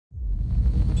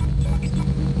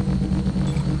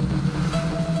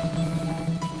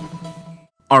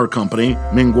Our company,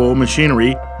 Minguo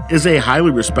Machinery, is a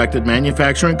highly respected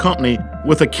manufacturing company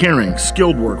with a caring,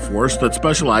 skilled workforce that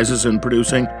specializes in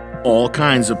producing all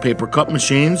kinds of paper cup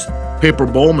machines, paper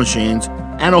bowl machines,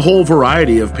 and a whole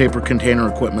variety of paper container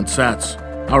equipment sets.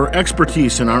 Our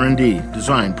expertise in R&D,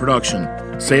 design, production,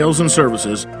 sales, and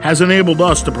services has enabled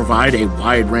us to provide a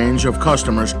wide range of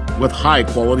customers with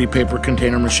high-quality paper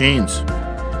container machines.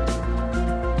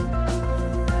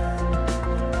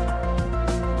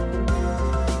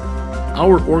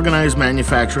 Our organized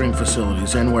manufacturing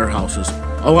facilities and warehouses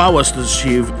allow us to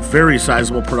achieve very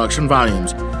sizable production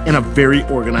volumes in a very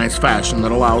organized fashion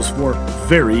that allows for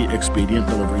very expedient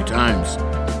delivery times.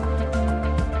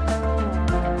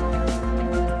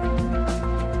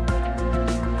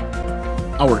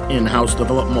 Our in-house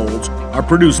developed molds are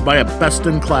produced by a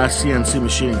best-in-class CNC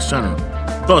machining center,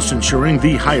 thus ensuring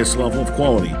the highest level of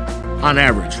quality. On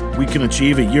average, we can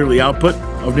achieve a yearly output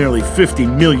of nearly 50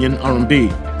 million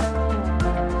RMB.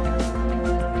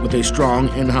 With a strong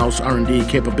in-house R&D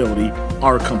capability,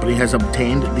 our company has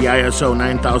obtained the ISO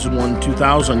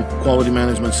 9001-2000 Quality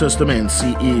Management System and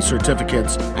CE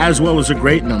certificates, as well as a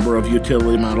great number of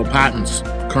utility model patents.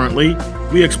 Currently,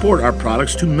 we export our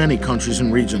products to many countries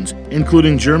and regions,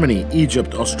 including Germany,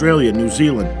 Egypt, Australia, New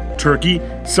Zealand, Turkey,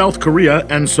 South Korea,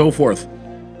 and so forth.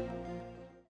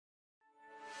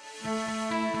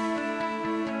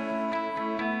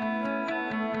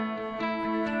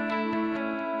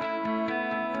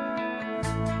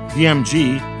 The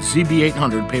MG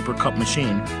ZB800 paper cup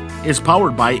machine is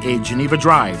powered by a Geneva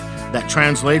drive that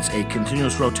translates a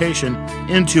continuous rotation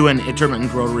into an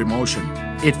intermittent rotary motion.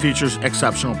 It features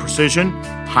exceptional precision,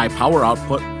 high power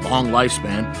output, long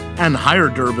lifespan, and higher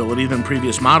durability than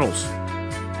previous models.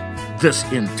 This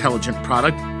intelligent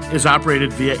product is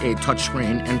operated via a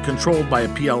touchscreen and controlled by a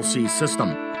PLC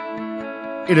system.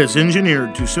 It is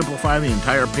engineered to simplify the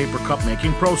entire paper cup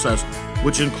making process,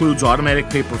 which includes automatic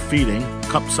paper feeding,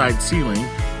 cup side sealing,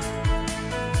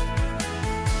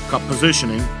 cup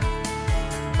positioning,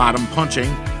 bottom punching,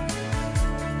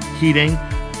 heating,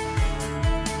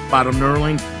 bottom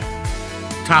knurling,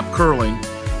 top curling,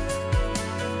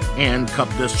 and cup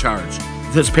discharge.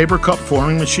 This paper cup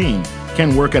forming machine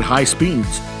can work at high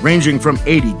speeds, ranging from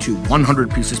 80 to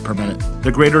 100 pieces per minute.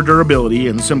 The greater durability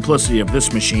and simplicity of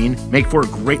this machine make for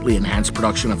greatly enhanced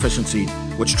production efficiency,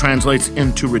 which translates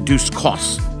into reduced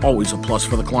costs, always a plus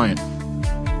for the client.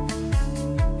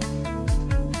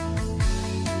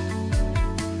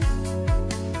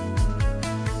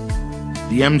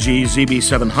 The MG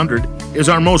ZB700 is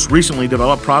our most recently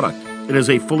developed product. It is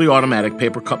a fully automatic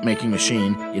paper cup making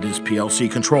machine. It is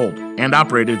PLC controlled and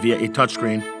operated via a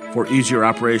touchscreen for easier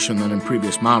operation than in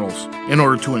previous models. In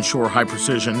order to ensure high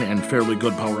precision and fairly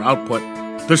good power output,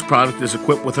 this product is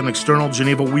equipped with an external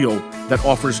Geneva wheel that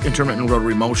offers intermittent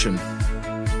rotary motion.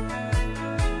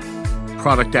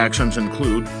 Product actions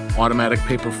include automatic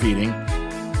paper feeding,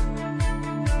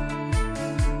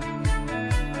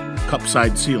 cup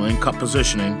side sealing, cup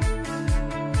positioning,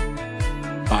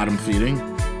 bottom feeding,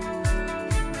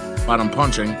 bottom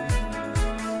punching,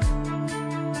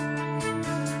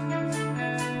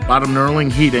 bottom knurling,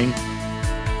 heating,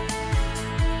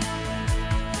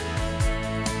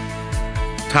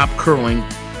 top curling,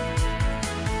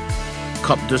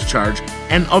 cup discharge,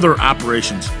 and other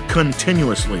operations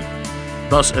continuously,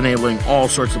 thus enabling all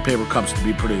sorts of paper cups to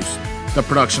be produced. The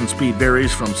production speed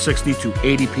varies from 60 to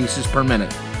 80 pieces per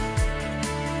minute.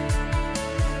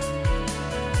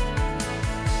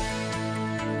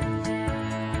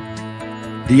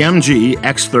 The MG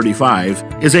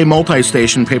X35 is a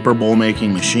multi-station paper bowl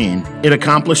making machine. It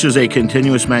accomplishes a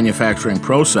continuous manufacturing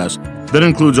process that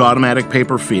includes automatic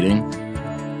paper feeding,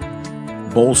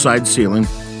 bowl side sealing,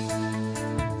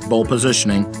 bowl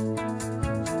positioning,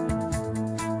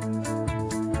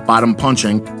 bottom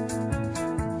punching,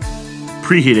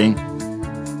 preheating,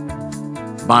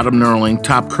 bottom knurling,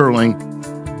 top curling,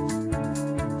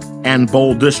 and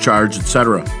bowl discharge,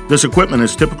 etc. This equipment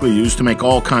is typically used to make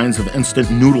all kinds of instant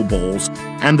noodle bowls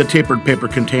and the tapered paper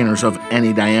containers of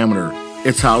any diameter.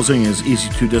 Its housing is easy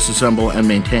to disassemble and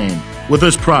maintain. With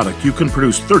this product, you can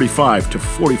produce 35 to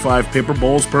 45 paper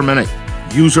bowls per minute.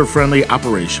 User-friendly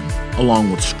operation,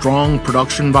 along with strong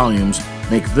production volumes,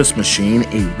 make this machine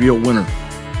a real winner.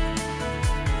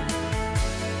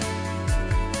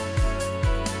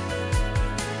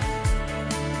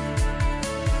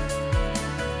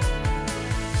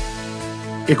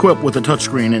 Equipped with a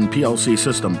touchscreen and PLC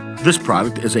system, this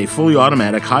product is a fully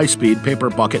automatic high-speed paper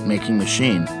bucket making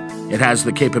machine. It has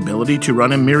the capability to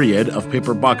run a myriad of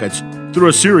paper buckets through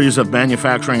a series of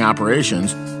manufacturing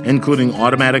operations, including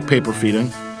automatic paper feeding,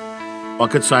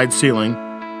 bucket side sealing,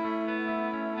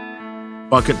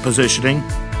 bucket positioning,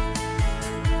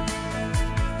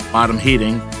 bottom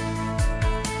heating,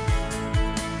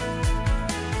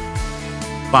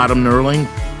 bottom knurling,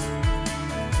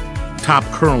 top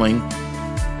curling,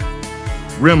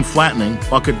 rim flattening,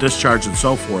 bucket discharge, and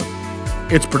so forth.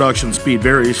 Its production speed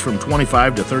varies from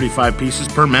 25 to 35 pieces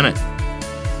per minute.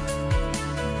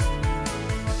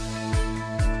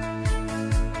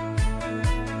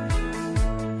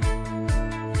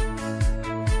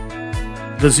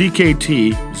 The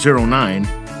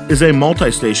ZKT-09 is a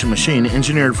multi-station machine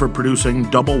engineered for producing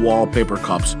double-wall paper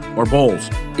cups or bowls.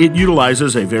 It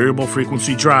utilizes a variable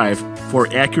frequency drive for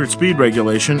accurate speed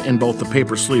regulation in both the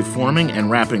paper sleeve forming and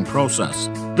wrapping process.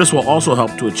 This will also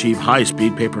help to achieve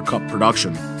high-speed paper cup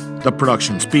production. The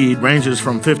production speed ranges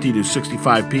from 50 to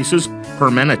 65 pieces per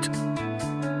minute.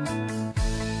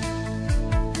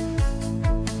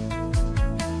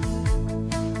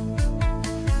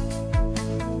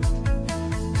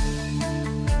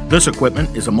 This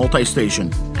equipment is a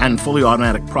multi-station and fully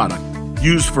automatic product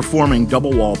used for forming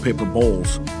double-wall paper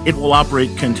bowls. It will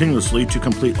operate continuously to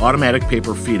complete automatic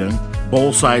paper feeding,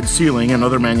 bowl side sealing, and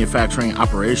other manufacturing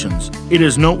operations. It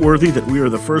is noteworthy that we are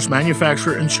the first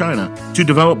manufacturer in China to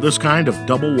develop this kind of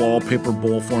double-wall paper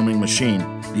bowl forming machine.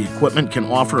 The equipment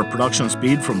can offer a production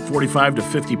speed from 45 to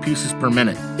 50 pieces per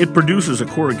minute. It produces a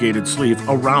corrugated sleeve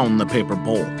around the paper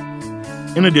bowl.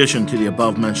 In addition to the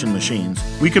above-mentioned machines,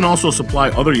 we can also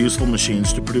supply other useful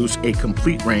machines to produce a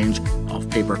complete range of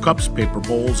paper cups, paper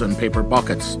bowls, and paper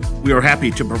buckets. We are happy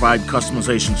to provide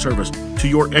customization service to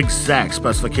your exact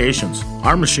specifications.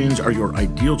 Our machines are your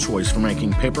ideal choice for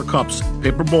making paper cups,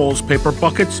 paper bowls, paper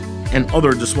buckets, and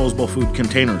other disposable food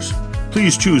containers.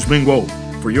 Please choose Minguo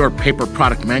for your paper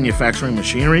product manufacturing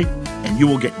machinery, and you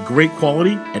will get great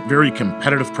quality at very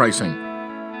competitive pricing.